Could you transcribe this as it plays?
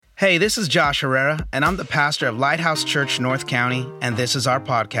Hey, this is Josh Herrera, and I'm the pastor of Lighthouse Church North County, and this is our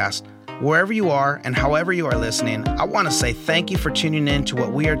podcast. Wherever you are and however you are listening, I want to say thank you for tuning in to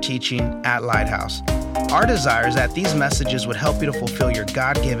what we are teaching at Lighthouse. Our desire is that these messages would help you to fulfill your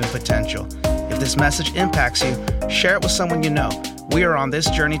God-given potential. If this message impacts you, share it with someone you know. We are on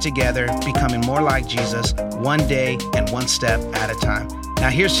this journey together, becoming more like Jesus, one day and one step at a time. Now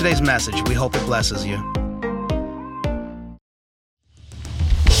here's today's message. We hope it blesses you.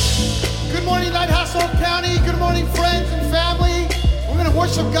 Good morning, Lighthouse North County. Good morning, friends and family. We're going to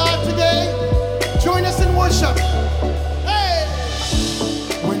worship God today. Join us in worship. Hey!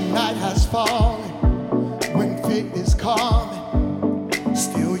 When night has fallen, when faith is calling,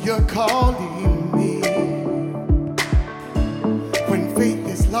 still you're calling me. When faith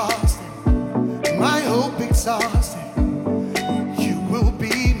is lost and my hope exhausted, you will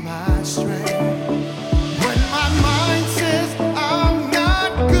be my strength. When my mind says I'm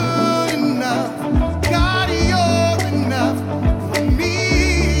not good enough, God, you're enough for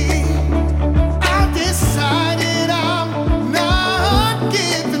me. I've decided I'm not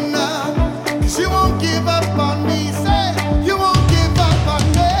giving up, 'cause you won't give up on me. Say, you won't give up on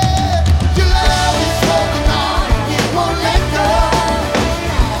me. Your love is holding on, it won't let go.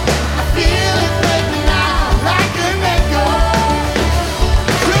 I feel it breaking out like an echo.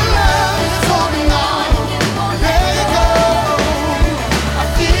 Your love is holding on, it won't let go. I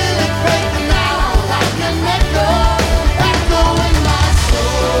feel it breaking out like an echo, echo in my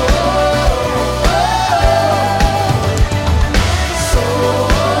soul.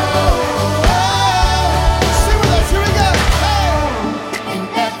 Sing with us, here we go. Hey. In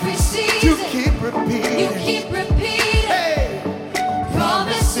every You season, keep you repeating. keep repeating Hey.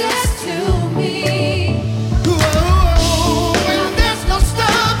 promises to me. Whoa, when there's no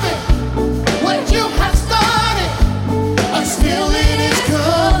stopping what you have started, until it is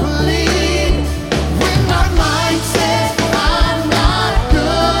complete. When my mind says I'm not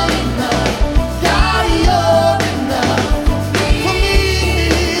good enough, God, you're enough for me.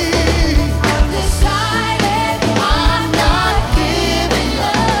 I've decided I'm not giving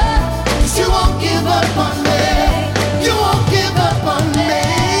up, 'cause you won't give up on me. You won't give up on me.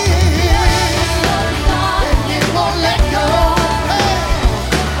 And it won't let go. Hey,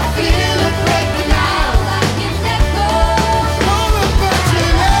 I feel it breaking out. like an echo. All about your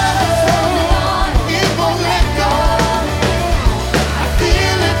love. It won't let go. I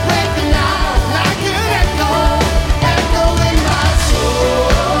feel it breaking out like an echo, echo in my soul.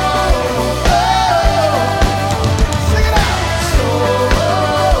 Sing it out.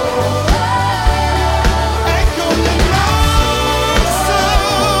 Echo in my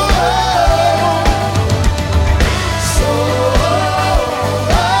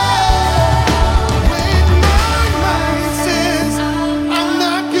When my mind says I'm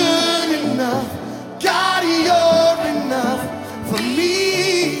not good enough, God, you're enough for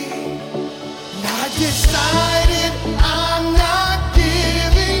me. And I decided I'm not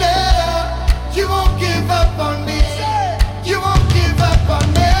giving up. You won't give up on me. You won't give up on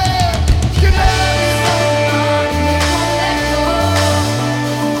me. You never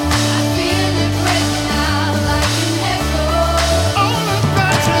I feel it breaking out like an echo. all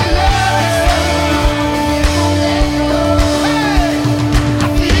about your love. It won't let go. Hey, I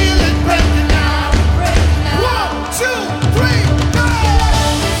feel it breaking out. Breaking out. 1, 2, 3, go.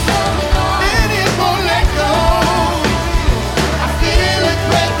 Holding on And it won't let go. I feel it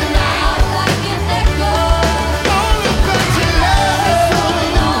breaking out. like an echo. All about your love.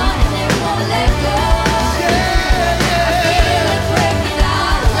 Holding on and it won't let go. Yeah, yeah. Breaking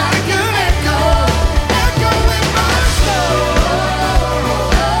out. Like an echo, echo in my soul.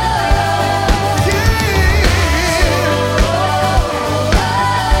 Yeah.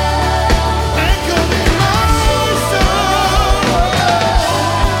 Echo in my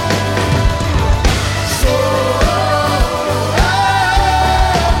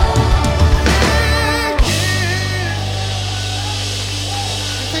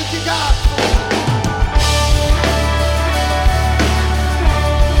Thank you, God.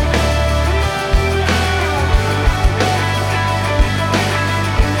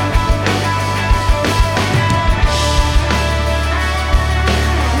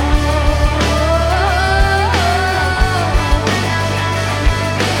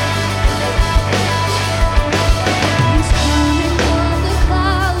 He's coming on the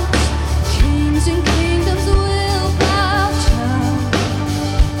clouds. Kings and kingdoms will bow down.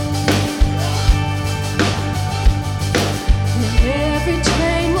 And every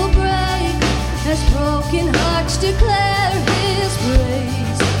chain will break as broken hearts declare His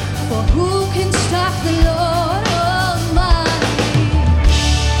praise. For who can stop the Lord Almighty?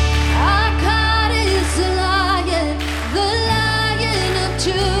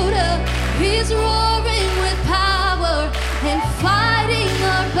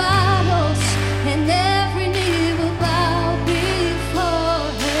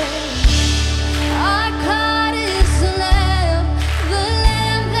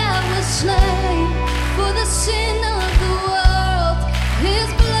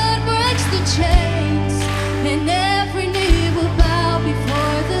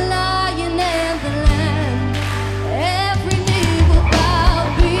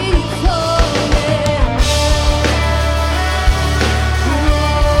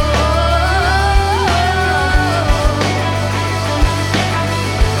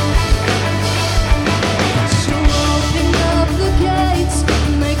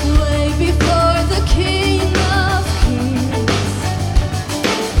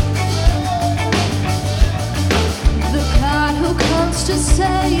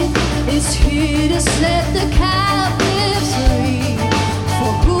 is here to set the captives free.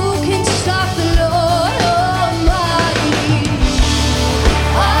 For who can stop the Lord Almighty?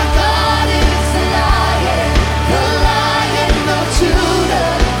 Our God is the Lion of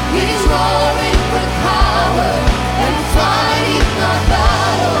Judah. He's roaring with power and fighting our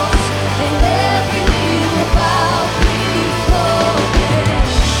battles, and every knee will bow before Him.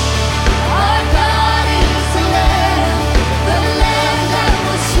 Our God is the Lamb that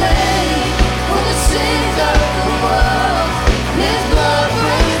was slain for the sins of the world. His blood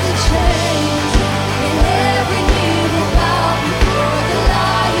breaks the chains, and every knee will bow before the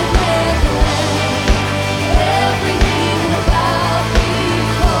Lion and the Lamb. Every knee will bow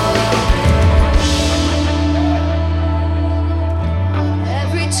before Him.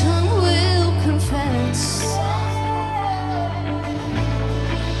 Every tongue will confess.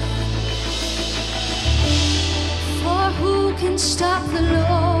 For who can stop the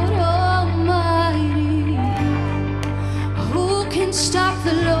Lord Almighty? Who can stop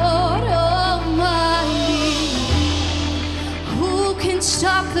the Lord Almighty? Who can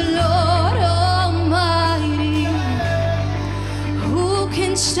stop the Lord Almighty? Who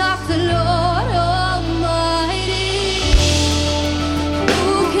can stop the Lord Almighty?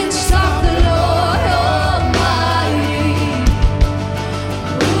 Who can stop the Lord Almighty?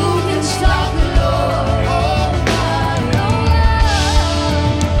 Who can stop the Lord Almighty?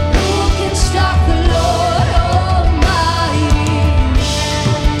 Who can stop the Lord Almighty?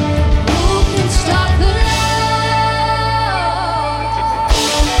 Who can stop the Lord?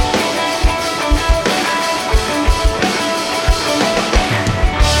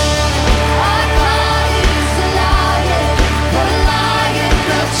 Our God is the Lion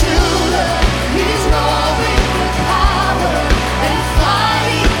of Judah. He's roaring with power and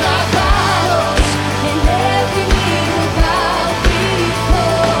fighting our battles, and every knee will bow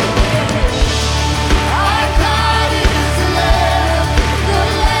before Him. Our God is the Lamb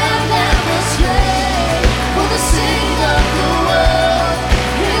that was slain for the sins of the world.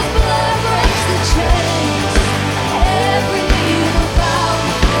 His blood breaks the chains. Every knee will bow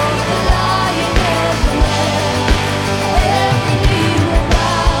before the Lion and the Lamb. Every knee will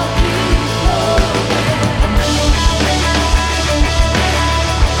bow before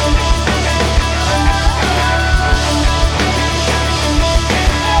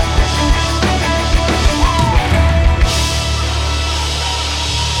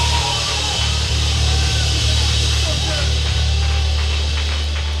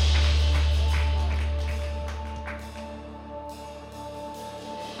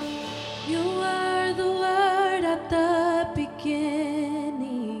You were the Word at the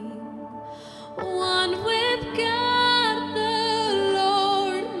beginning, one with God the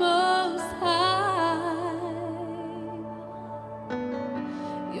Lord Most High.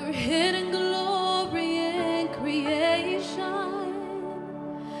 Your hidden glory in creation,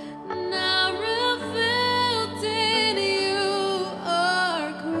 now revealed in You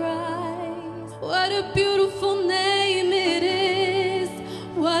are Christ. What a beautiful name it is.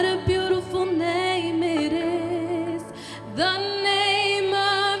 What a beautiful name it is. The name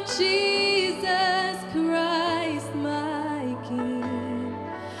of Jesus Christ, my King.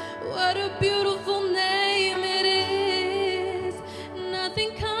 What a beautiful name it is.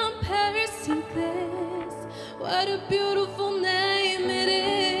 Nothing compares to this. What a beautiful name it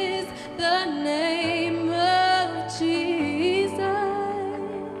is. The name of Jesus.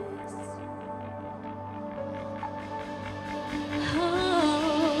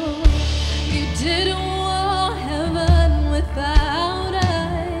 Oh, You didn't want heaven without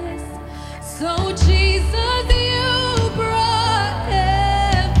us. So Jesus, You brought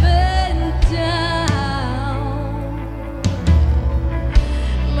heaven down.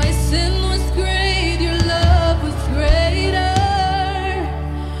 My sin was great, Your love was greater.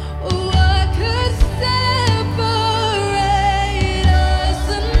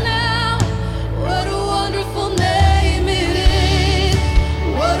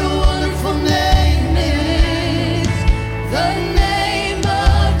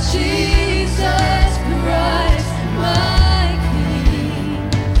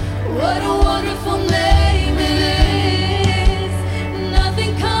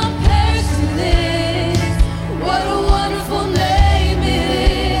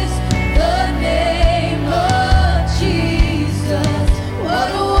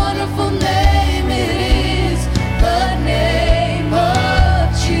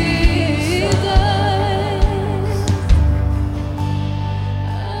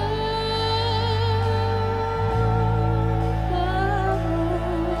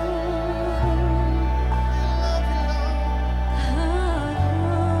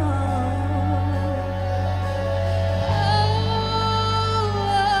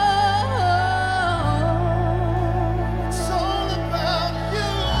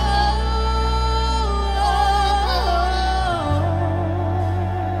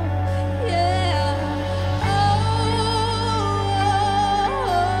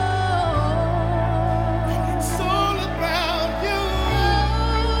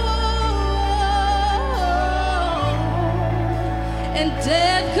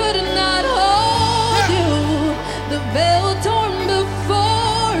 death could not hold you, the veil torn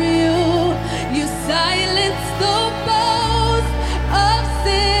before you. You silenced the boast of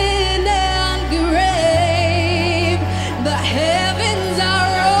sin and grave. The heavens are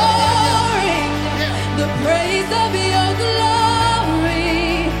roaring the praise of your glory.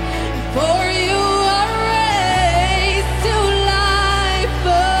 For you are raised to life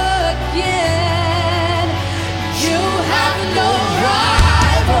again. You have no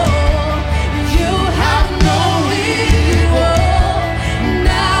rival. You have no equal.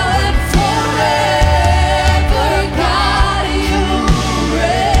 Now and forever, God, you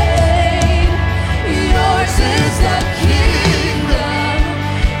reign. Yours is the kingdom.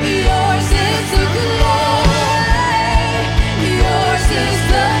 Yours is the glory. Yours is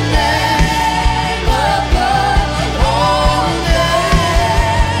the name above all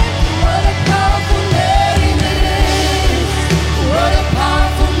names. What a powerful name it is. What a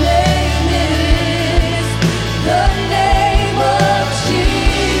powerful name it is. The name of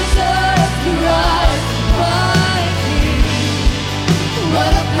Jesus Christ, my King.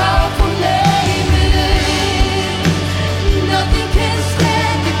 What a powerful name it is. Nothing can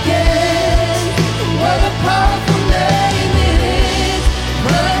stand against. What a powerful name it is.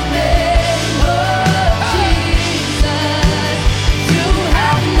 The name of Jesus. You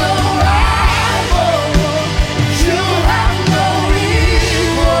have no rival. You have no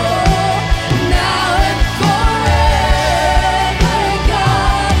equal. Now and forever,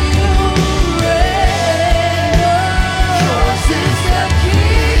 God, you reign. Yours is the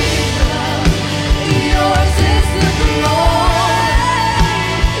kingdom. Yours is the glory.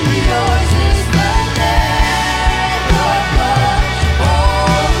 Yours is the name above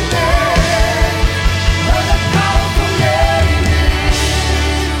all names. What a powerful name it is.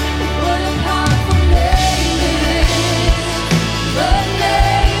 What a powerful name it is. The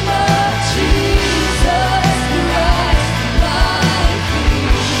name of Jesus Christ, my King.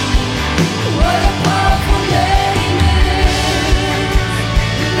 What a powerful name it is.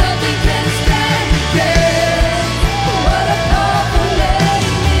 Nothing can stand against. What a powerful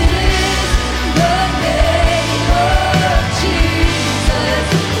name it is. The name of Jesus.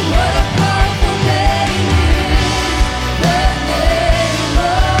 What a powerful name it is. The name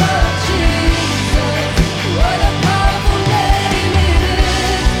of Jesus. What a powerful name it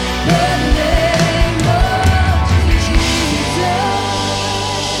is. The name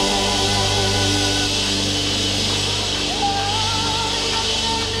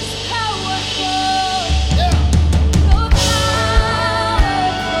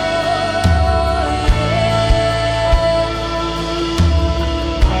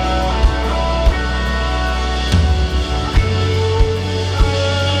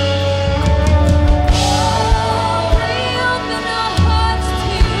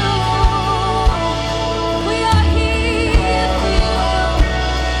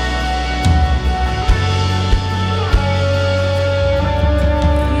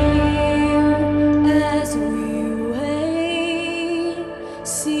as we wait,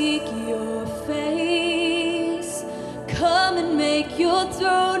 seek your face. Come and make your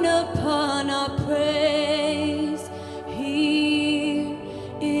throne upon our praise. Here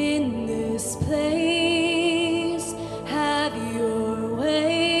in this place, have your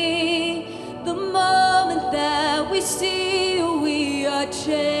way. The moment that we see you, we are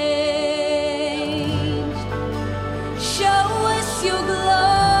changed. Show us your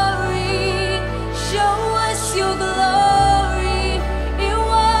glory. Show us your glory. In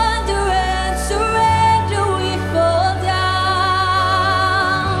wonder and surrender we fall down.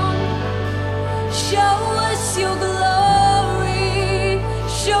 Show us your glory.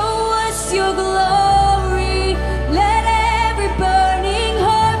 Show us your glory. Let every burning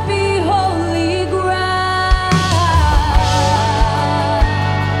heart be holy ground.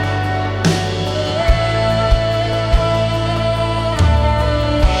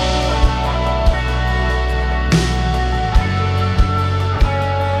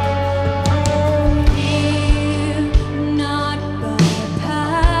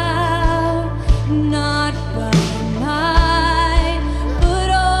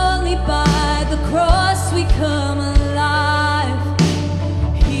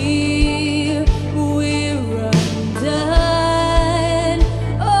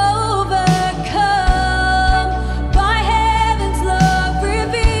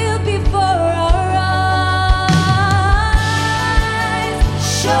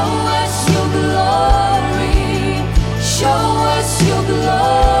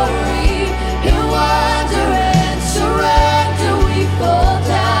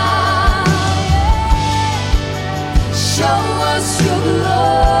 Show us your glory.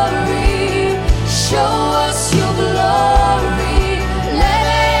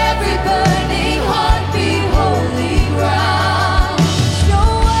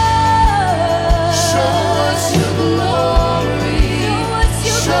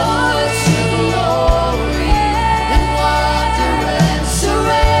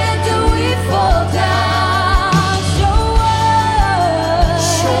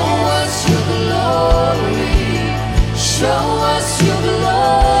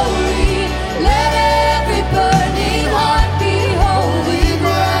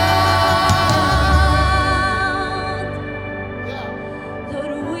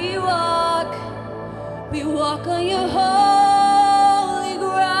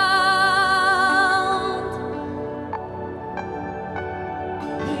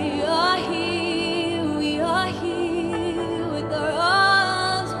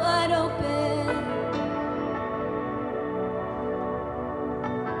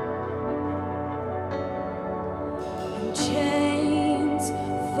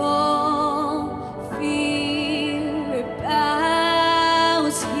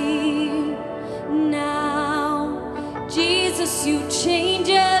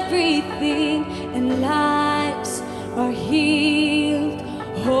 everything, and lives are healed.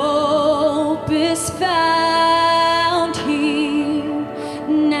 Hope is found here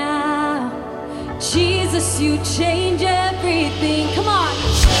now. Jesus, you change everything. Come on.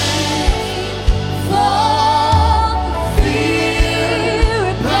 Fall,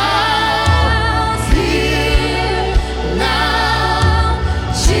 fear bows here now.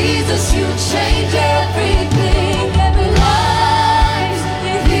 Jesus, you change everything. Every life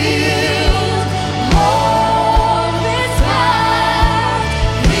is healed. Hope is found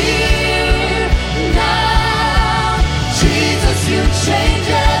here now. Jesus, you change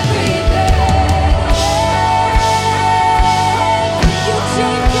everything. You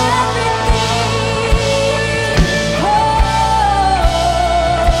change everything. Oh,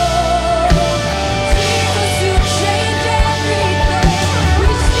 Jesus, you change everything. We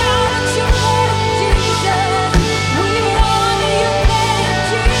shout your name, Jesus. We honor your name,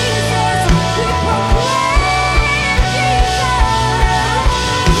 Jesus. We proclaim Jesus.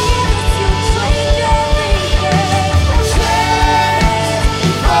 Jesus, you change everything. Change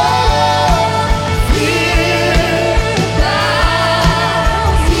all fear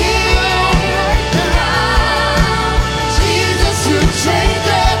bows here now. Jesus, you change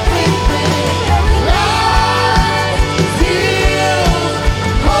everything. Life is healed.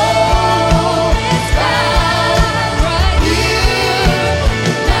 Hope is found right here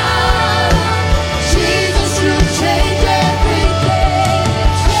now. Jesus, you change everything.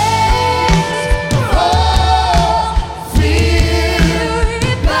 Chains fall, fear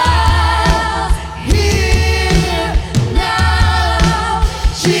bows here now.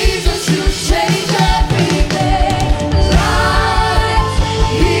 Jesus, you change everything. Lives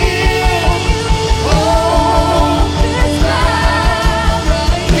healed. Hope is found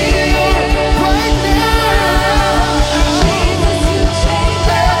right here right now. Jesus, you change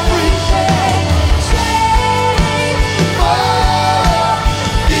everything. Chains fall,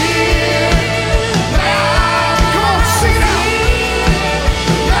 fear bows. Come on, sing it out.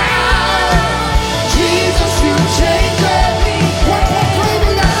 Now, Jesus, you change everything. We're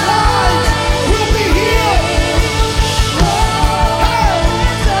proclaiming that lives will be healed.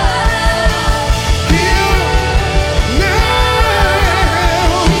 Healed now.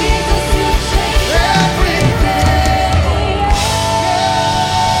 Jesus, you change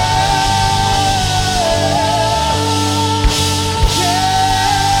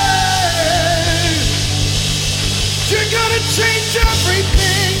You're gonna change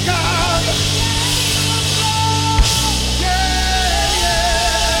everything, God.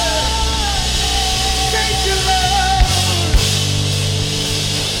 Thank you, Lord.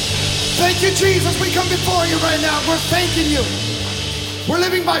 Thank you, Jesus. We come before you right now. We're thanking you. We're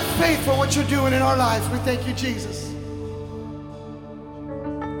living by faith for what you're doing in our lives. We thank you, Jesus.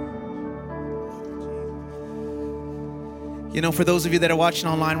 You know, for those of you that are watching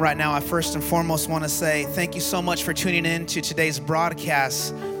online right now, I first and foremost want to say thank you so much for tuning in to today's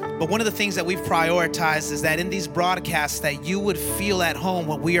broadcast. But one of the things that we've prioritized is that in these broadcasts that you would feel at home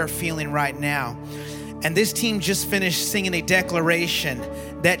what we are feeling right now. And this team just finished singing a declaration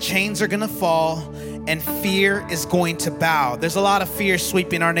that chains are gonna fall and fear is going to bow. There's a lot of fear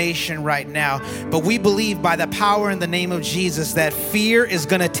sweeping our nation right now, but we believe by the power in the name of Jesus that fear is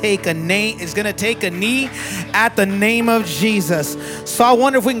gonna take a knee at the name of Jesus. So I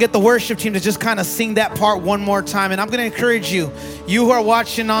wonder if we can get the worship team to just kind of sing that part one more time. And I'm gonna encourage you who are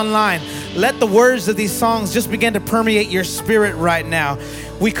watching online, let the words of these songs just begin to permeate your spirit right now.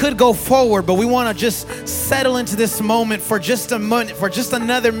 We could go forward, but we want to just settle into this moment for just a minute, for just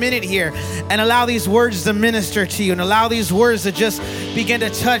another minute here, and allow these words to minister to you and allow these words to just begin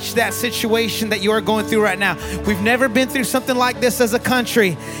to touch that situation that you are going through right now. We've never been through something like this as a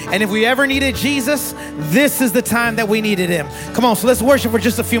country, and if we ever needed Jesus, this is the time that we needed him. Come on, so let's worship for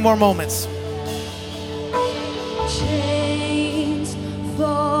just a few more moments. chains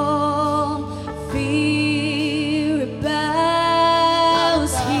fall, fear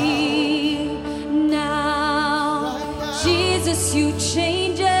bows here now. Jesus, you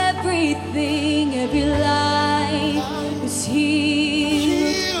change everything. Every life is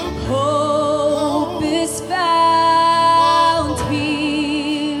healed. Hope is found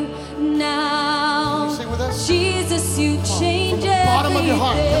here now. Sing with us. Jesus, you change From the bottom of your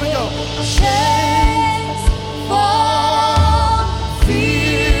heart. Here we go. Chains fall,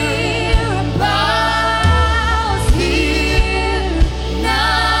 fear bows here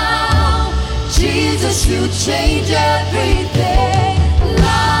now. Jesus, you change everything.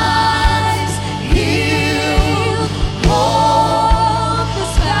 Lives healed, hope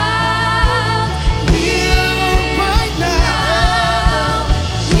is found here Right now.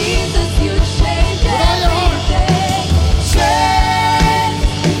 now.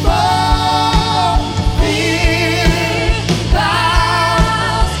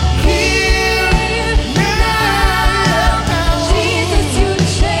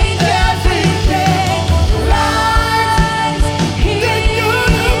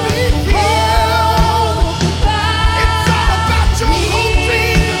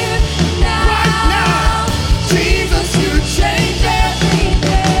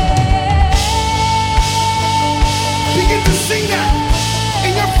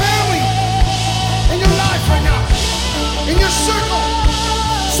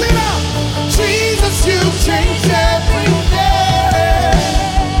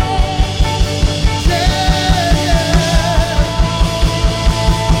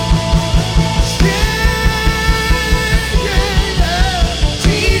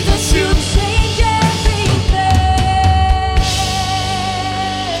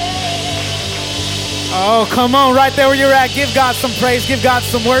 Oh, come on, right there where you're at. Give God some praise. Give God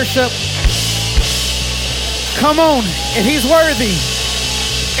some worship. Come on, and he's worthy.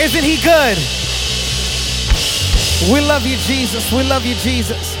 Isn't he good? We love you, Jesus. We love you,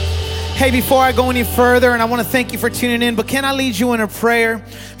 Jesus. Hey, before I go any further, and I want to thank you for tuning in, but can I lead you in a prayer?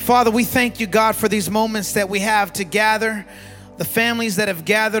 Father, we thank you, God, for these moments that we have to gather. The families that have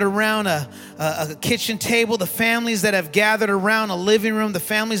gathered around a kitchen table, the families that have gathered around a living room, the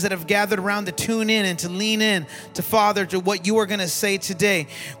families that have gathered around to tune in and to lean in to, Father, to what you are going to say today.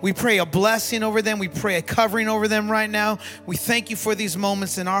 We pray a blessing over them. We pray a covering over them right now. We thank you for these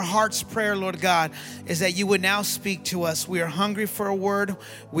moments, and our heart's prayer, Lord God, is that you would now speak to us. We are hungry for a word.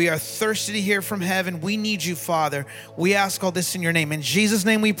 We are thirsty to hear from heaven. We need you, Father. We ask all this in your name. In Jesus'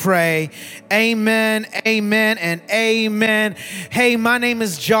 name we pray. Amen, amen, and amen. Hey, my name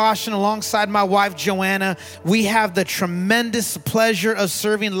is Josh, and alongside my wife, Joanna, we have the tremendous pleasure of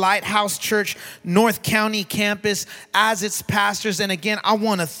serving Lighthouse Church North County campus as its pastors. And again, I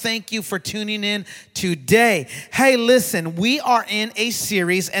want to thank you for tuning in today. Hey, listen, we are in a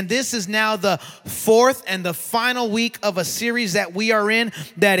series, and this is now the fourth and the final week of a series that we are in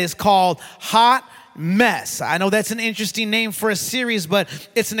that is called Hot Mess. I know that's an interesting name for a series, but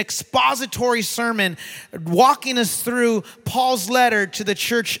it's an expository sermon walking us through Paul's letter to the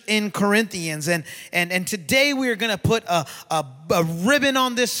church in Corinthians. And today we are going to put a ribbon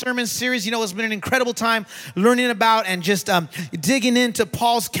on this sermon series. You know, it's been an incredible time learning about and just digging into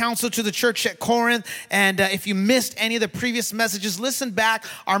Paul's counsel to the church at Corinth. And if you missed any of the previous messages, listen back.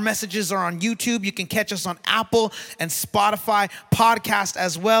 Our messages are on YouTube. You can catch us on Apple and Spotify podcast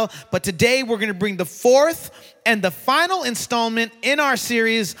as well. But today we're going to bring the fourth and the final installment in our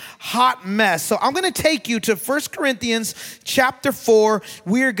series, Hot Mess. So I'm going to take you to 1 Corinthians chapter 4.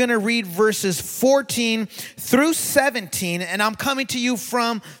 We are going to read verses 14 through 17. And I'm coming to you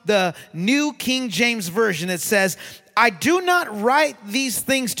from the New King James Version. It says, I do not write these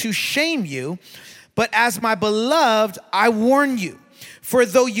things to shame you, but as my beloved, I warn you. For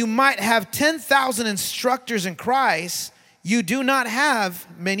though you might have 10,000 instructors in Christ, you do not have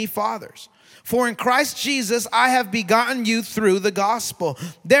many fathers. For in Christ Jesus, I have begotten you through the gospel.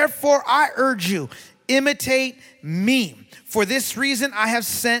 Therefore, I urge you, imitate me. For this reason, I have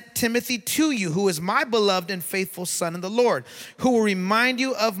sent Timothy to you, who is my beloved and faithful son in the Lord, who will remind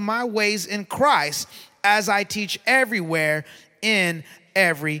you of my ways in Christ as I teach everywhere in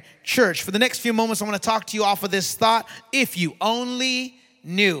every church. For the next few moments, I want to talk to you off of this thought. If you only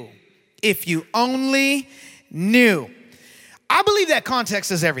knew. If you only knew. I believe that context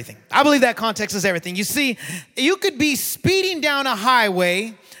is everything. I believe that context is everything. You see, you could be speeding down a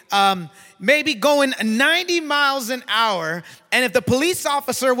highway, maybe going 90 miles an hour, and if the police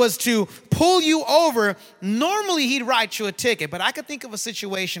officer was to pull you over, normally he'd write you a ticket, but I could think of a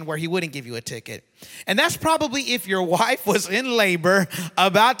situation where he wouldn't give you a ticket. And that's probably if your wife was in labor,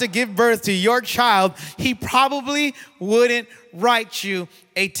 about to give birth to your child, he probably wouldn't write you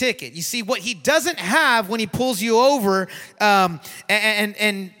a ticket. You see, what he doesn't have when he pulls you over, and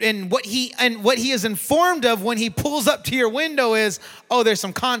what he is informed of when he pulls up to your window is, oh, there's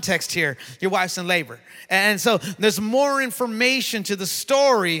some context here. Your wife's in labor. And so there's more information to the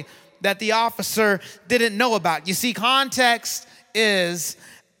story that the officer didn't know about. You see, context is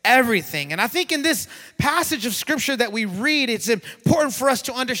everything. And I think in this passage of scripture that we read, it's important for us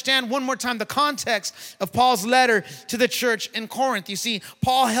to understand one more time the context of Paul's letter to the church in Corinth. You see,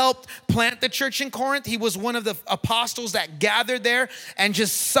 Paul helped plant the church in Corinth. He was one of the apostles that gathered there and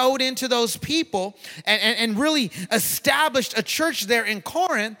just sowed into those people and really established a church there in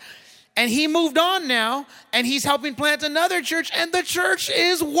Corinth. And he moved on now, and he's helping plant another church, and the church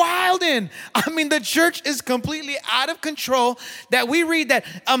is wilding. I mean, the church is completely out of control. That we read that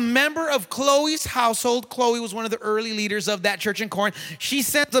a member of Chloe's household, Chloe was one of the early leaders of that church in Corinth, she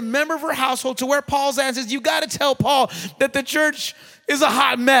sends a member of her household to where Paul's at and says, you got to tell Paul that the church is a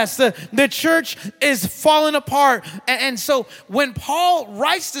hot mess. The church is falling apart. And so when Paul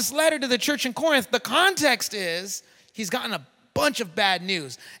writes this letter to the church in Corinth, the context is he's gotten a bunch of bad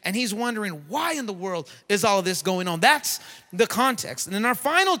news, and he's wondering why in the world is all of this going on. That's the context. And in our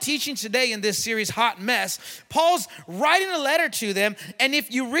final teaching today in this series, Hot Mess, Paul's writing a letter to them, and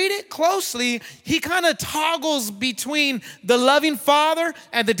if you read it closely, he kind of toggles between the loving father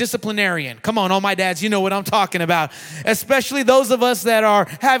and the disciplinarian. Come on, all my dads, you know what I'm talking about, especially those of us that are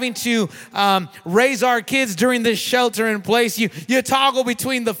having to raise our kids during this shelter in place. You toggle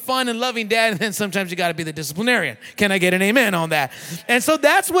between the fun and loving dad, and then sometimes you got to be the disciplinarian. Can I get an amen on that? And so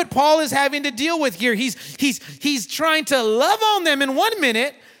that's what Paul is having to deal with here. He's trying to love on them in one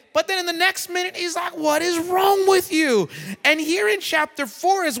minute, But then in the next minute, he's like, what is wrong with you? And here in chapter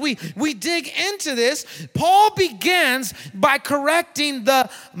 4, as we dig into this, Paul begins by correcting the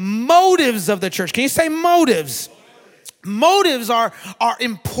motives of the church. Can you say motives? Motives are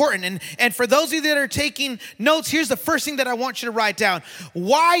important. And for those of you that are taking notes, here's the first thing that I want you to write down.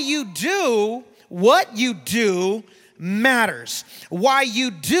 Why you do what you do matters. Why you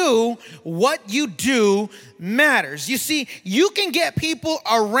do what you do matters. You see, you can get people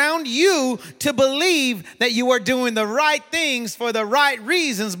around you to believe that you are doing the right things for the right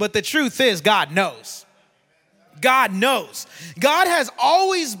reasons, but the truth is God knows. God knows. God has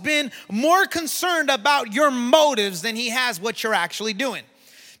always been more concerned about your motives than he has what you're actually doing.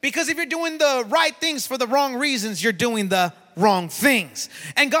 Because if you're doing the right things for the wrong reasons, you're doing the wrong things.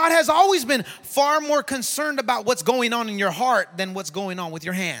 And God has always been far more concerned about what's going on in your heart than what's going on with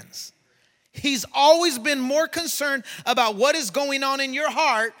your hands. He's always been more concerned about what is going on in your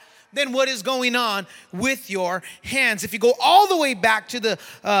heart than what is going on with your hands. If you go all the way back to the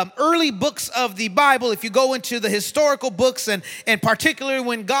early books of the Bible, if you go into the historical books, and particularly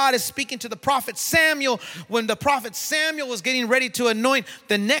when God is speaking to the prophet Samuel, when the prophet Samuel was getting ready to anoint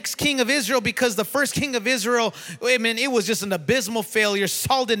the next king of Israel, because the first king of Israel, it was just an abysmal failure.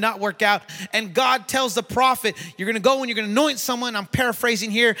 Saul did not work out. And God tells the prophet, you're going to go and you're going to anoint someone. I'm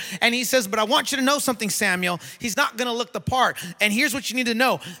paraphrasing here. And he says, but I want you to know something, Samuel. He's not going to look the part. And here's what you need to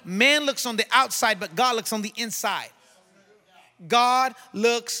know. Man looks on the outside, but God looks on the inside. God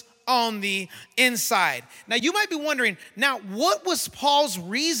looks on the inside. Now, you might be wondering, now, what was Paul's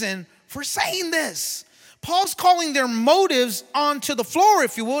reason for saying this? Paul's calling their motives onto the floor,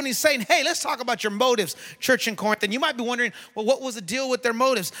 if you will, and he's saying, hey, let's talk about your motives, church in Corinth. And you might be wondering, well, what was the deal with their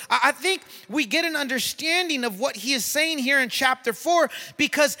motives? I think we get an understanding of what he is saying here in chapter 4,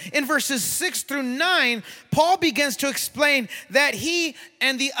 because in verses 6 through 9, Paul begins to explain that he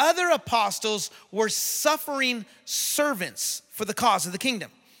and the other apostles were suffering servants for the cause of the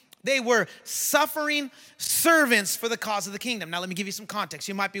kingdom. They were suffering servants for the cause of the kingdom. Now, let me give you some context.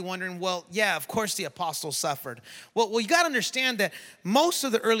 You might be wondering, well, yeah, of course the apostles suffered. Well, you got to understand that most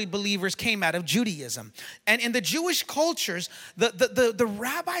of the early believers came out of Judaism. And in the Jewish cultures, the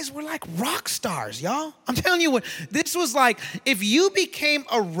rabbis were like rock stars, y'all. I'm telling you what, this was like, if you became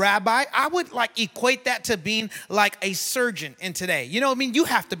a rabbi, I would like equate that to being like a surgeon in today. You know what I mean? You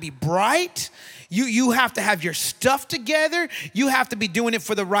have to be bright. You have to have your stuff together. You have to be doing it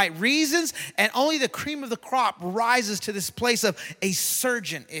for the right reasons. And only the cream of the crop rises to this place of a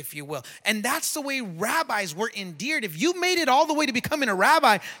surgeon, if you will. And that's the way rabbis were endeared. If you made it all the way to becoming a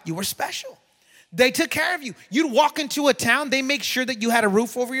rabbi, you were special. They took care of you. You'd walk into a town, they make sure that you had a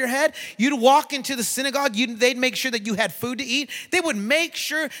roof over your head. You'd walk into the synagogue, they'd make sure that you had food to eat. They would make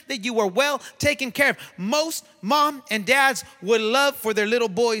sure that you were well taken care of. Most mom and dads would love for their little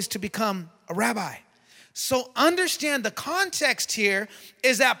boys to become a rabbi. So understand the context here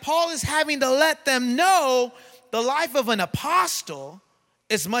is that Paul is having to let them know the life of an apostle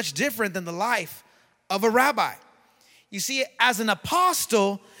is much different than the life of a rabbi. You see, as an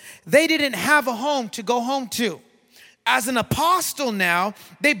apostle, they didn't have a home to go home to. As an apostle now,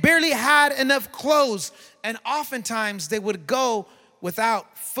 they barely had enough clothes, and oftentimes they would go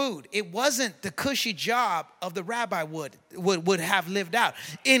without food. It wasn't the cushy job of the rabbi would have lived out.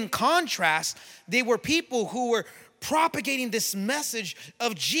 In contrast, they were people who were propagating this message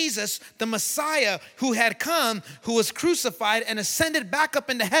of Jesus, the Messiah, who had come, who was crucified and ascended back up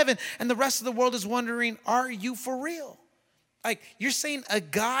into heaven, and the rest of the world is wondering, are you for real? Like, you're saying a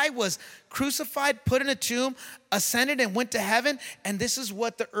guy was crucified, put in a tomb, ascended and went to heaven, and this is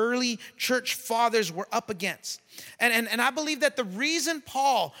what the early church fathers were up against. And I believe that the reason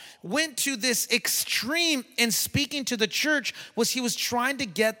Paul went to this extreme in speaking to the church was he was trying to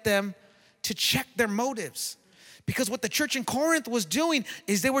get them to check their motives. Because what the church in Corinth was doing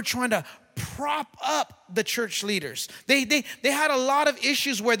is they were trying to prop up the church leaders. They had a lot of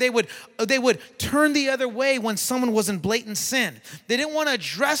issues where they would turn the other way when someone was in blatant sin. They didn't want to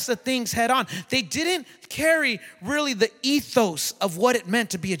address the things head on. They didn't carry really the ethos of what it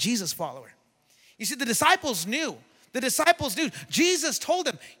meant to be a Jesus follower. You see, the disciples knew. Jesus told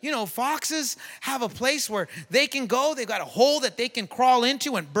them, foxes have a place where they can go. They've got a hole that they can crawl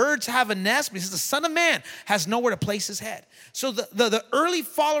into, and birds have a nest, because the Son of Man has nowhere to place his head. So the early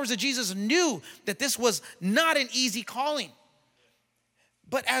followers of Jesus knew that this was not an easy calling.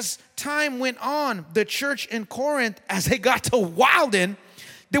 But as time went on, the church in Corinth, as they got to wilding,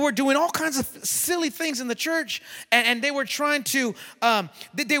 they were doing all kinds of silly things in the church, and they were trying to,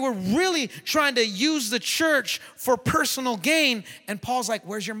 they were really trying to use the church for personal gain. And Paul's like,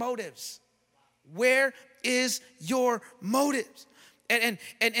 where's your motives? Where is your motives?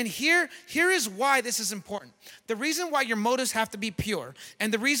 And here is why this is important. The reason why your motives have to be pure,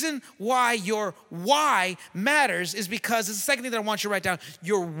 and the reason why your why matters is because it's the second thing that I want you to write down.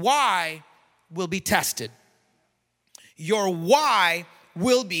 Your why will be tested. Your why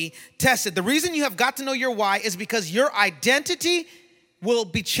will be tested. The reason you have got to know your why is because your identity will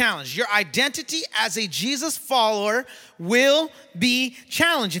be challenged. Your identity as a Jesus follower will be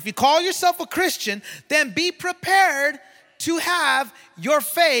challenged. If you call yourself a Christian, then be prepared to have your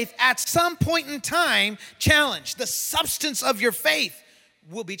faith at some point in time challenged. The substance of your faith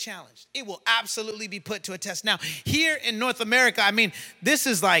will be challenged. It will absolutely be put to a test. Now, here in North America, I mean, this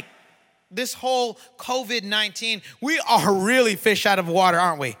is like this whole COVID-19, we are really fish out of water,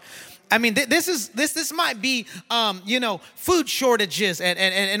 aren't we? I mean, this might be, food shortages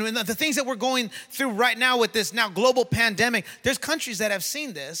and the things that we're going through right now with this now global pandemic. There's countries that have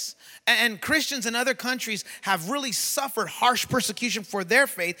seen this, and Christians in other countries have really suffered harsh persecution for their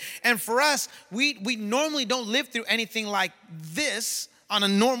faith. And for us, we normally don't live through anything like this on a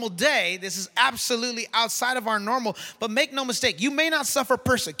normal day. This is absolutely outside of our normal. But make no mistake, you may not suffer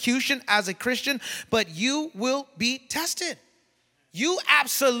persecution as a Christian, but you will be tested. You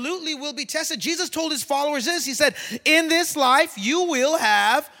absolutely will be tested. Jesus told his followers this. He said, in this life, you will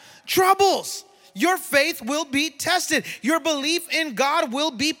have troubles. Your faith will be tested. Your belief in God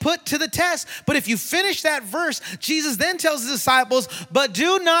will be put to the test. But if you finish that verse, Jesus then tells his disciples, but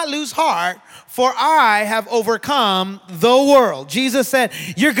do not lose heart, for I have overcome the world. Jesus said,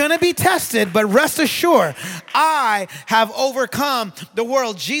 you're going to be tested, but rest assured, I have overcome the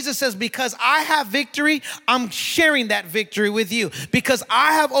world. Jesus says, because I have victory, I'm sharing that victory with you. Because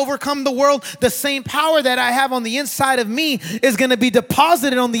I have overcome the world, the same power that I have on the inside of me is going to be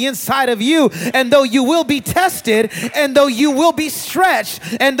deposited on the inside of you. And though you will be tested, and though you will be stretched,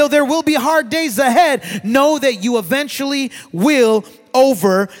 and though there will be hard days ahead, know that you eventually will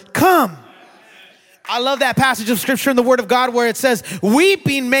overcome. I love that passage of scripture in the Word of God where it says,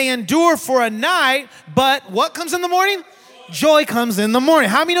 weeping may endure for a night, but what comes in the morning? Joy comes in the morning.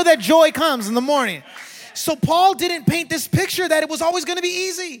 How many know that joy comes in the morning? So Paul didn't paint this picture that it was always going to be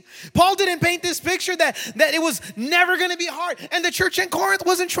easy. Paul didn't paint this picture that it was never going to be hard. And the church in Corinth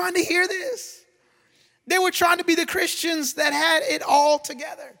wasn't trying to hear this. They were trying to be the Christians that had it all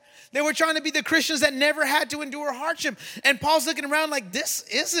together. They were trying to be the Christians that never had to endure hardship. And Paul's looking around like, this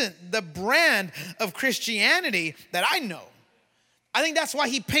isn't the brand of Christianity that I know. I think that's why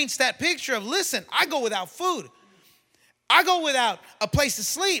he paints that picture of, listen, I go without food. I go without a place to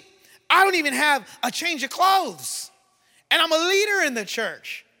sleep. I don't even have a change of clothes. And I'm a leader in the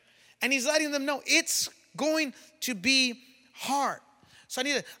church. And he's letting them know it's going to be hard. So I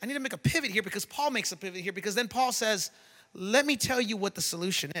need to make a pivot here, because Paul makes a pivot here, because then Paul says, let me tell you what the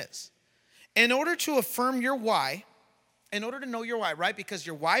solution is. In order to affirm your why, in order to know your why, right? Because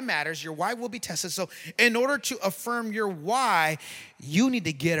your why matters, your why will be tested. So in order to affirm your why, you need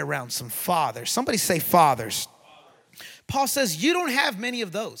to get around some fathers. Somebody say fathers. Paul says you don't have many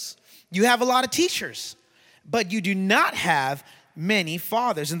of those. You have a lot of teachers, but you do not have many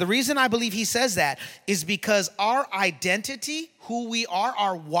fathers. And the reason I believe he says that is because our identity, who we are,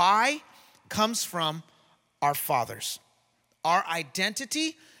 our why, comes from our fathers. Our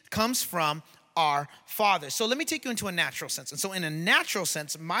identity comes from our fathers. So let me take you into a natural sense. And so in a natural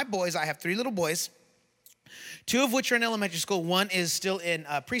sense, my boys, I have 3 little boys, 2 of which are in elementary school. 1 is still in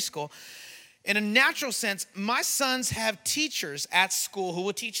preschool. In a natural sense, my sons have teachers at school who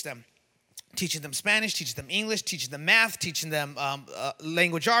will teach them. Teaching them Spanish, teaching them English, teaching them math, teaching them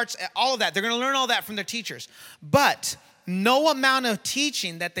language arts, all of that. They're going to learn all that from their teachers. But no amount of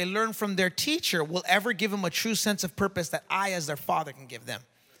teaching that they learn from their teacher will ever give them a true sense of purpose that I, as their father, can give them.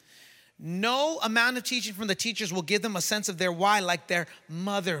 No amount of teaching from the teachers will give them a sense of their why like their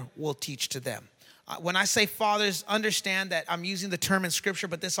mother will teach to them. When I say fathers, understand that I'm using the term in scripture,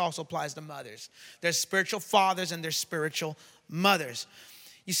 but this also applies to mothers. There's spiritual fathers and there's spiritual mothers.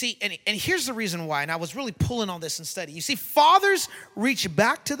 You see, and here's the reason why, and I was really pulling on this in study. You see, fathers reach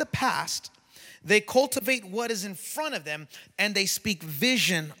back to the past. They cultivate what is in front of them, and they speak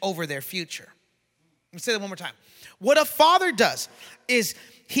vision over their future. Let me say that one more time. What a father does is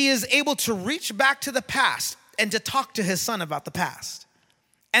he is able to reach back to the past and to talk to his son about the past.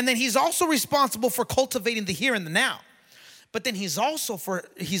 And then he's also responsible for cultivating the here and the now. But then he's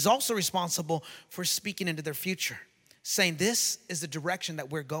also responsible for speaking into their future, saying this is the direction that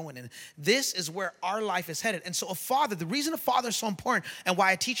we're going in. This is where our life is headed. And so a father, the reason a father is so important and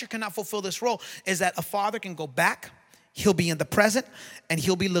why a teacher cannot fulfill this role is that a father can go back, he'll be in the present, and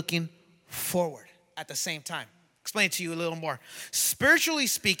he'll be looking forward at the same time. Explain it to you a little more. Spiritually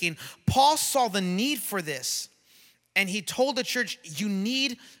speaking, Paul saw the need for this And he told the church, you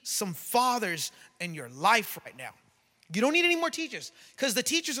need some fathers in your life right now. You don't need any more teachers, because the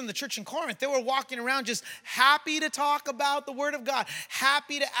teachers in the church in Corinth, they were walking around just happy to talk about the word of God,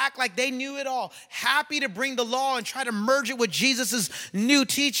 happy to act like they knew it all, happy to bring the law and try to merge it with Jesus's new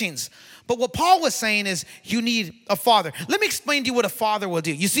teachings. But what Paul was saying is you need a father. Let me explain to you what a father will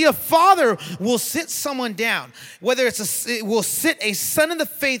do. You see, a father will sit someone down, whether it will sit a son in the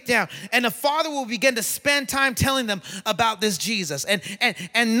faith down, and a father will begin to spend time telling them about this Jesus.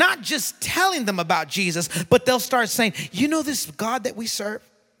 And not just telling them about Jesus, but they'll start saying, you know this God that we serve?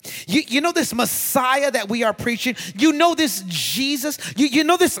 You know this Messiah that we are preaching? You know this Jesus? You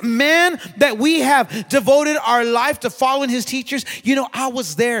know this man that we have devoted our life to following his teachers? You know, I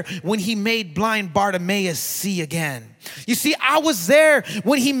was there when he made blind Bartimaeus see again. You see, I was there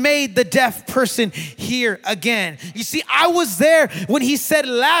when he made the deaf person hear again. You see, I was there when he said,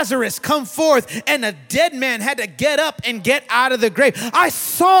 Lazarus, come forth, and a dead man had to get up and get out of the grave. I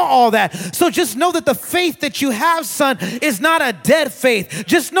saw all that. So just know that the faith that you have, son, is not a dead faith.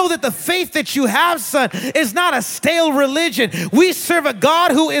 Just know that the faith that you have, son, is not a stale religion. We serve a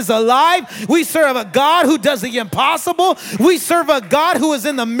God who is alive. We serve a God who does the impossible. We serve a God who is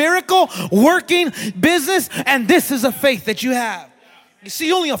in the miracle working business, and this is a faith that you have. You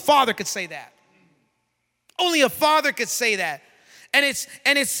see, only a father could say that. Only a father could say that. And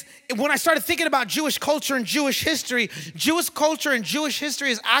it's when I started thinking about Jewish culture and Jewish history, Jewish culture and Jewish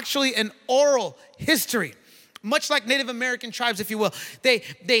history is actually an oral history. Much like Native American tribes, if you will.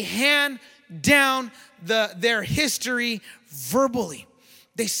 They hand down their history verbally.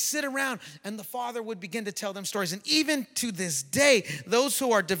 They sit around and the father would begin to tell them stories. And even to this day, those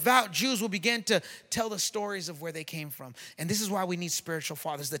who are devout Jews will begin to tell the stories of where they came from. And this is why we need spiritual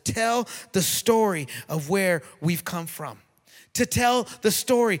fathers, to tell the story of where we've come from, to tell the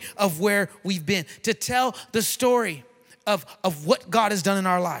story of where we've been, to tell the story of what God has done in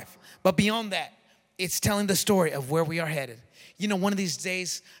our life. But beyond that, it's telling the story of where we are headed. You know, one of these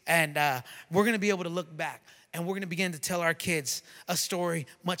days, and we're going to be able to look back. And we're going to begin to tell our kids a story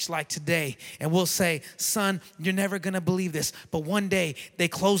much like today. And we'll say, son, you're never going to believe this, but one day they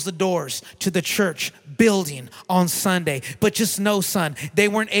closed the doors to the church building on Sunday. But just know, son, they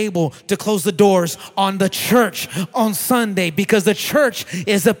weren't able to close the doors on the church on Sunday, because the church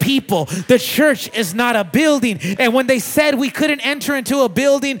is a people. The church is not a building. And when they said we couldn't enter into a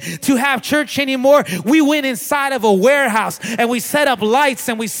building to have church anymore, we went inside of a warehouse and we set up lights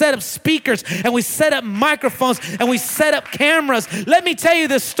and we set up speakers and we set up microphones and we set up cameras. Let me tell you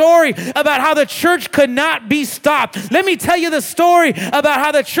the story about how the church could not be stopped. Let me tell you the story about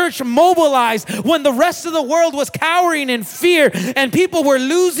how the church mobilized when the rest of the world was cowering in fear and people were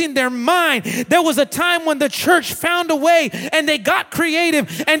losing their mind. There was a time when the church found a way and they got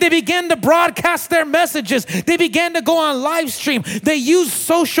creative and they began to broadcast their messages. They began to go on live stream. They used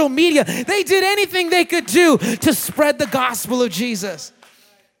social media. They did anything they could do to spread the gospel of Jesus.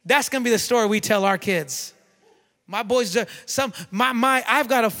 That's going to be the story we tell our kids. My boys, I've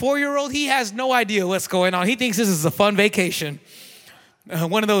got a 4-year-old. He has no idea what's going on. He thinks this is a fun vacation.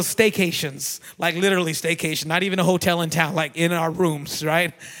 One of those staycations, like literally staycation, not even a hotel in town, like in our rooms,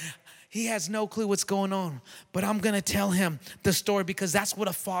 right? He has no clue what's going on. But I'm going to tell him the story because that's what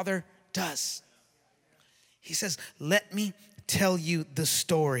a father does. He says, let me tell you the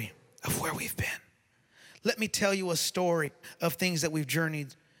story of where we've been. Let me tell you a story of things that we've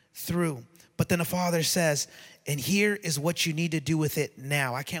journeyed through. But then a father says, and here is what you need to do with it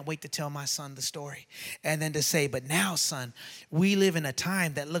now. I can't wait to tell my son the story. And then to say, but now, son, we live in a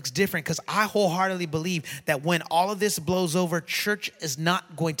time that looks different, because I wholeheartedly believe that when all of this blows over, church is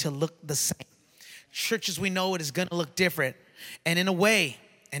not going to look the same. Church as we know it is going to look different. And in a way,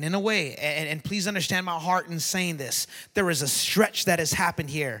 and please understand my heart in saying this, there is a stretch that has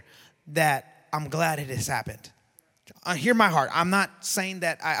happened here that I'm glad it has happened. Hear my heart. I'm not saying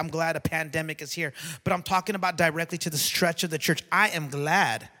that I'm glad a pandemic is here, but I'm talking about directly to the stretch of the church. I am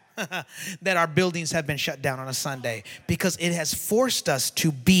glad that our buildings have been shut down on a Sunday, because it has forced us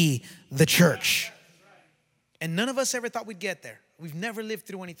to be the church. And none of us ever thought we'd get there. We've never lived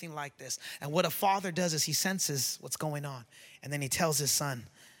through anything like this. And what a father does is he senses what's going on. And then he tells his son,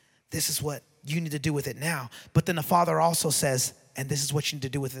 this is what you need to do with it now. But then the father also says, and this is what you need to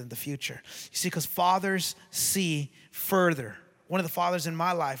do with it in the future. You see, because fathers see further. One of the fathers in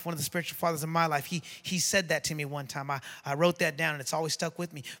my life, one of the spiritual fathers in my life, he said that to me one time. I wrote that down and it's always stuck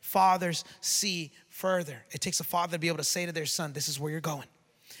with me. Fathers see further. It takes a father to be able to say to their son, this is where you're going.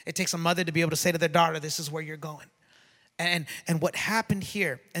 It takes a mother to be able to say to their daughter, this is where you're going. And what happened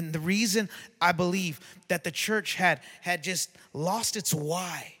here, and the reason I believe that the church had just lost its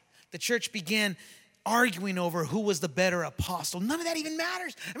why. The church began arguing over who was the better apostle. None of that even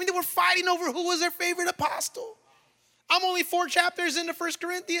matters. I mean, they were fighting over who was their favorite apostle. I'm only 4 chapters into 1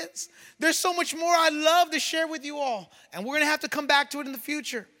 Corinthians. There's so much more I'd love to share with you all. And we're going to have to come back to it in the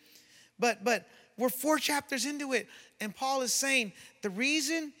future. But we're 4 chapters into it. And Paul is saying the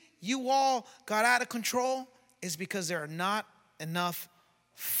reason you all got out of control is because there are not enough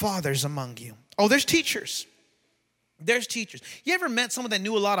fathers among you. Oh, there's teachers. There's teachers. You ever met someone that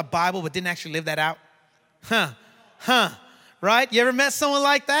knew a lot of Bible but didn't actually live that out? Right? You ever met someone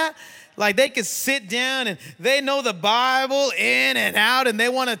like that? Like they could sit down and they know the Bible in and out and they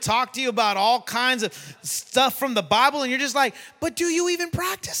want to talk to you about all kinds of stuff from the Bible and you're just like, but do you even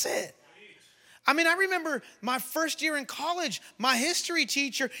practice it? I mean, I remember my first year in college, my history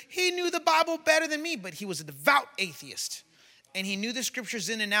teacher, he knew the Bible better than me, but he was a devout atheist. And he knew the scriptures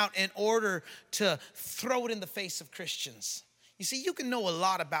in and out in order to throw it in the face of Christians. You see, you can know a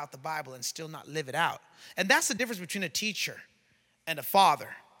lot about the Bible and still not live it out. And that's the difference between a teacher and a father.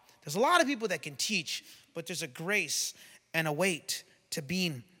 There's a lot of people that can teach, but there's a grace and a weight to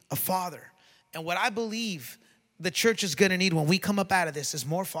being a father. And what I believe the church is going to need when we come up out of this is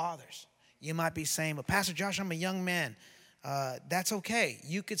more fathers. You might be saying, but Pastor Josh, I'm a young man. That's okay.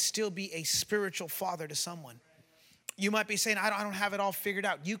 You could still be a spiritual father to someone. You might be saying, I don't have it all figured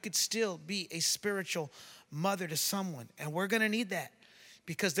out. You could still be a spiritual mother to someone. And we're going to need that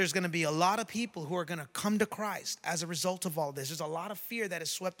because there's going to be a lot of people who are going to come to Christ as a result of all this. There's a lot of fear that has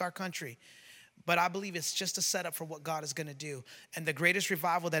swept our country. But I believe it's just a setup for what God is going to do. And the greatest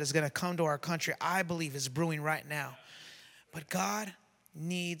revival that is going to come to our country, I believe, is brewing right now. But God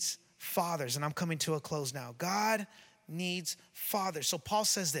needs fathers. And I'm coming to a close now. God needs fathers. So Paul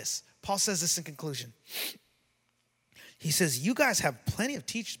says this. Paul says this in conclusion. He says, you guys have plenty of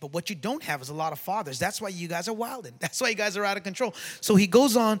teachers, but what you don't have is a lot of fathers. That's why you guys are wilding. That's why you guys are out of control. So he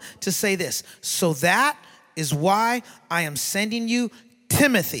goes on to say this. So that is why I am sending you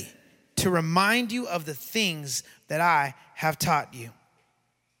Timothy to remind you of the things that I have taught you.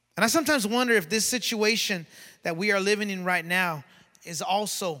 And I sometimes wonder if this situation that we are living in right now is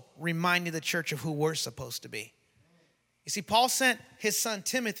also reminding the church of who we're supposed to be. You see, Paul sent his son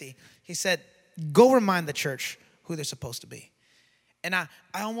Timothy. He said, go remind the church who they're supposed to be. And I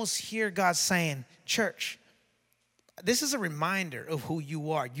almost hear God saying, church, this is a reminder of who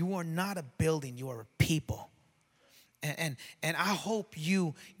you are. You are not a building, you are a people. And I hope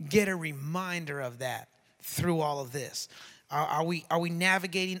you get a reminder of that through all of this. Are we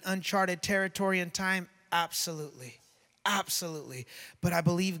navigating uncharted territory in time? Absolutely. Absolutely. But I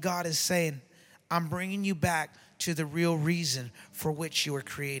believe God is saying, I'm bringing you back to the real reason for which you were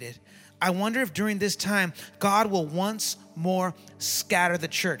created. I wonder if during this time, God will once more scatter the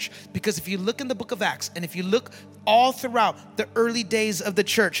church. Because if you look in the book of Acts, and if you look all throughout the early days of the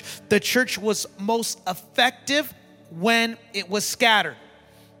church was most effective when it was scattered.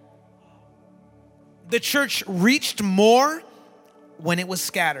 The church reached more when it was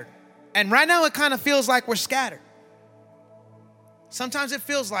scattered. And right now it kind of feels like we're scattered. Sometimes it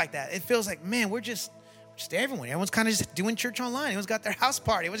feels like that. It feels like, man, we're just everyone. Everyone's kind of just doing church online. Everyone's got their house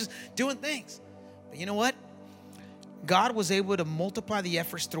party. Everyone's just doing things. But you know what? God was able to multiply the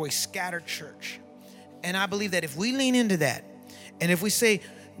efforts through a scattered church. And I believe that if we lean into that, and if we say,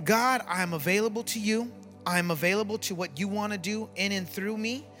 God, I am available to you. I am available to what you want to do in and through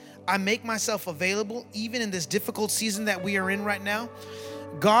me. I make myself available even in this difficult season that we are in right now.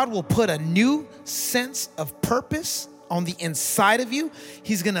 God will put a new sense of purpose on the inside of you.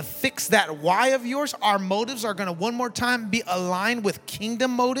 He's going to fix that why of yours. Our motives are going to one more time be aligned with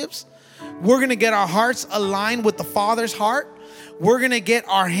kingdom motives. We're going to get our hearts aligned with the Father's heart. We're going to get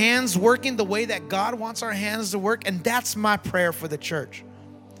our hands working the way that God wants our hands to work. And that's my prayer for the church.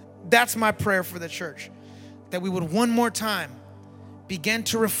 That's my prayer for the church. That we would one more time begin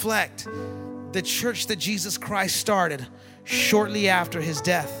to reflect the church that Jesus Christ started shortly after his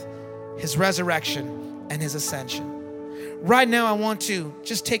death, his resurrection, and his ascension. Right now, I want to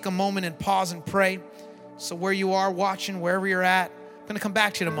just take a moment and pause and pray. So where you are watching, wherever you're at, I'm going to come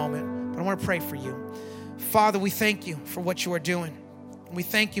back to you in a moment, but I want to pray for you. Father, we thank you for what you are doing. We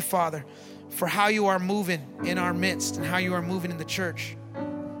thank you, Father, for how you are moving in our midst and how you are moving in the church.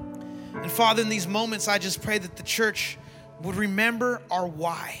 And Father, in these moments, I just pray that the church would remember our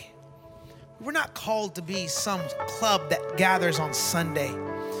why. We're not called to be some club that gathers on Sunday.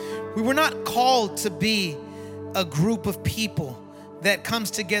 We were not called to be a group of people that comes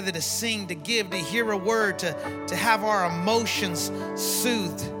together to sing, to give, to hear a word, to have our emotions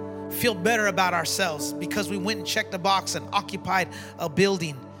soothed, feel better about ourselves because we went and checked a box and occupied a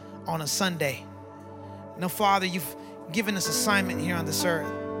building on a Sunday. No, Father, you've given us assignment here on this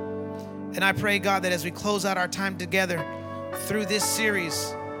earth. And I pray, God, that as we close out our time together through this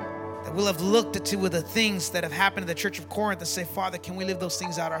series, that we'll have looked into the things that have happened in the Church of Corinth and say, Father, can we live those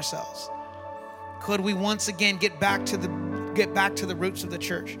things out ourselves? Could we once again get back to the roots of the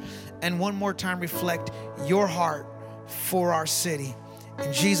church and one more time reflect your heart for our city?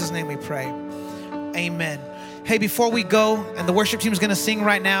 In Jesus' name we pray. Amen. Hey, before we go, and the worship team is going to sing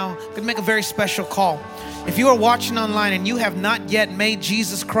right now, I'm going to make a very special call. If you are watching online and you have not yet made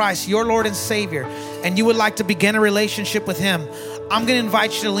Jesus Christ your Lord and Savior, and you would like to begin a relationship with Him, I'm going to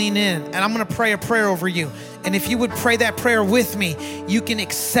invite you to lean in, and I'm going to pray a prayer over you. And if you would pray that prayer with me, you can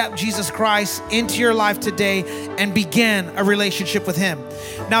accept Jesus Christ into your life today and begin a relationship with Him.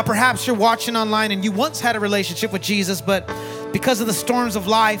 Now, perhaps you're watching online and you once had a relationship with Jesus, but because of the storms of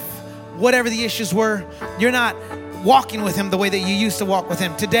life, whatever the issues were, you're not walking with Him the way that you used to walk with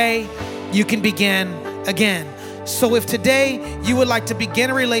Him. Today, you can begin again. So if today you would like to begin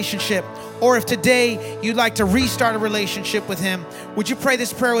a relationship, or if today you'd like to restart a relationship with Him, would you pray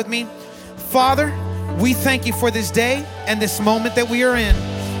this prayer with me? Father, we thank you for this day and this moment that we are in.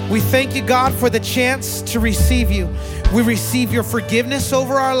 We thank you, God, for the chance to receive you. We receive your forgiveness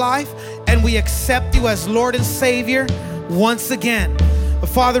over our life, and we accept you as Lord and Savior once again. But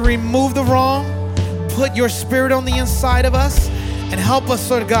Father, remove the wrong, put your Spirit on the inside of us, and help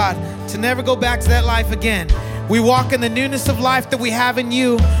us, Lord God, to never go back to that life again. We walk in the newness of life that we have in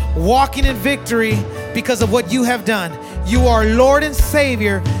you, walking in victory because of what you have done. You are Lord and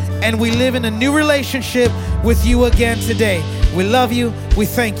Savior, and we live in a new relationship with you again today. We love you. We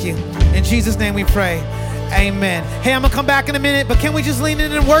thank you. In Jesus' name we pray. Amen. Hey, I'm going to come back in a minute, but can we just lean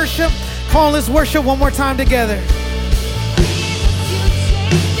in and worship? Come on, let's worship one more time together.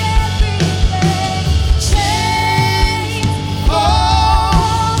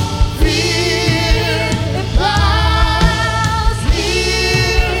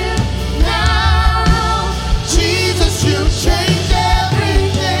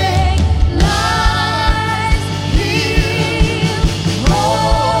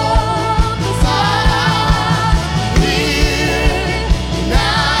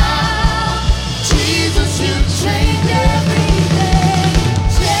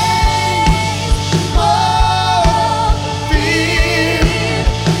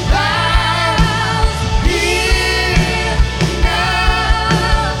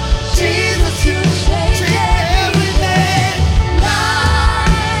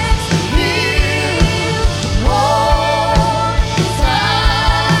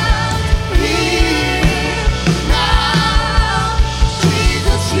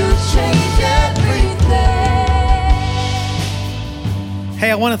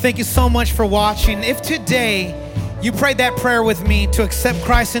 I want to thank you so much for watching. If today you prayed that prayer with me to accept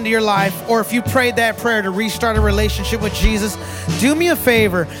Christ into your life, or if you prayed that prayer to restart a relationship with Jesus, do me a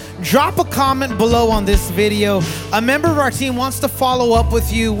favor, drop a comment below on this video. A member of our team wants to follow up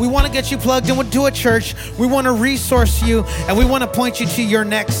with you. We want to get you plugged into a church. We want to resource you, and we want to point you to your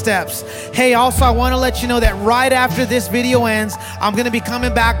next steps. Hey, also, I want to let you know that right after this video ends, I'm going to be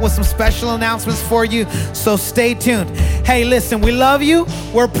coming back with some special announcements for you, so stay tuned. Hey, listen, we love you.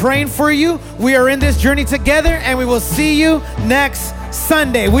 We're praying for you. We are in this journey together, and we will see you next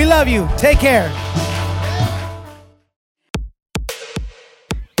Sunday. We love you. Take care.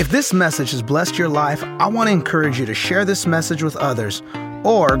 If this message has blessed your life, I want to encourage you to share this message with others,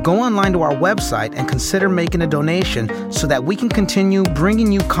 or go online to our website and consider making a donation so that we can continue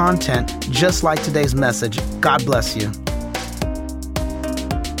bringing you content just like today's message. God bless you.